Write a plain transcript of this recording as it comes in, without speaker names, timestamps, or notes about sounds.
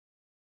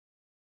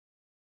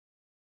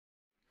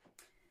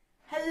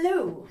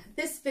Hello!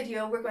 This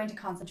video we're going to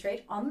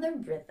concentrate on the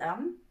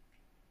rhythm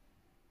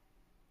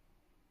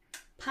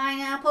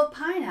pineapple,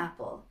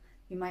 pineapple.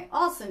 You might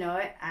also know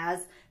it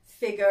as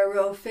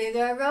Figaro,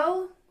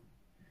 Figaro,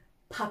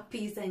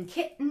 puppies and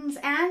kittens,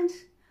 and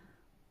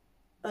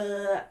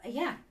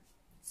yeah.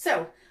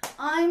 So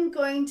I'm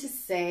going to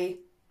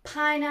say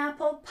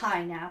pineapple,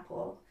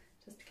 pineapple,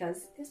 just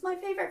because it's my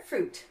favorite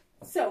fruit.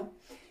 So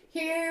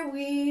here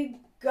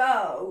we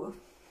go.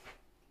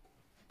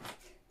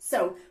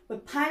 So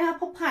with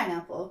pineapple,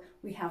 pineapple,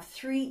 we have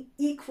 3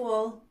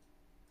 equal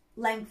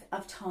length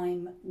of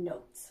time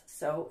notes.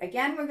 So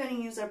again, we're going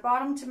to use our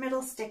bottom to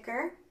middle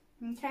sticker,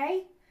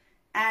 okay?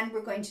 And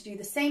we're going to do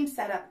the same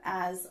setup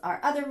as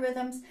our other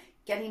rhythms,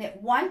 getting it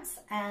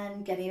once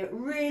and getting it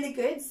really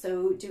good.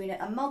 So doing it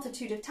a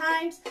multitude of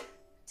times,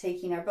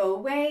 taking our bow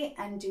away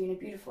and doing a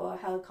beautiful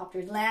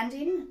helicopter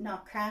landing,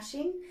 not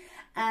crashing.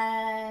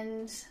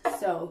 And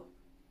so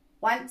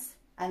once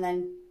and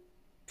then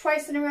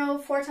twice in a row,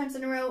 4 times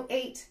in a row,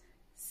 8,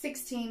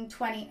 16,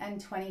 20, and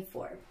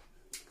 24.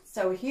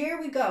 So here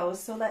we go.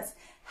 So let's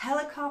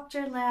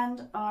helicopter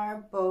land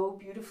our bow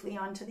beautifully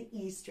onto the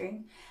E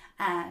string,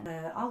 and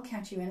I'll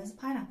count you in as a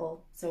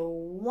pineapple. So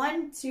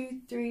 1,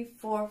 2, 3,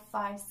 4,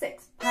 5,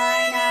 6.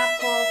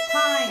 Pineapple,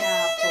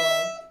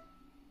 pineapple.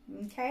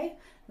 Okay,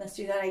 let's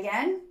do that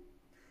again.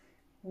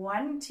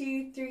 1,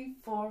 2, 3,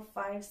 4,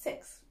 5,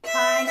 6.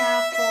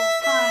 Pineapple,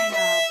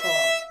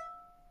 pineapple.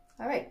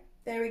 All right,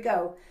 there we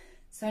go.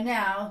 So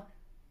now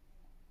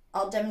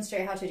I'll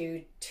demonstrate how to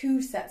do 2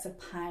 sets of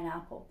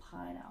pineapple,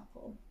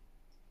 pineapple.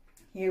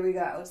 Here we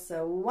go.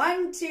 So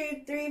 1,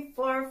 2, 3,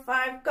 4,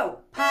 5, go.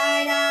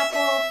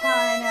 Pineapple,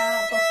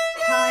 pineapple,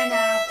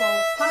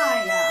 pineapple,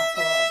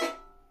 pineapple.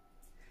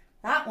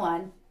 That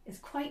one is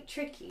quite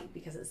tricky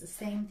because it's the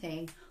same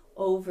thing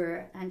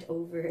over and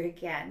over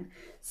again.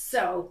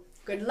 So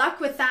good luck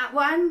with that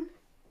one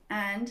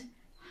and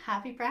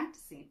happy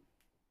practicing.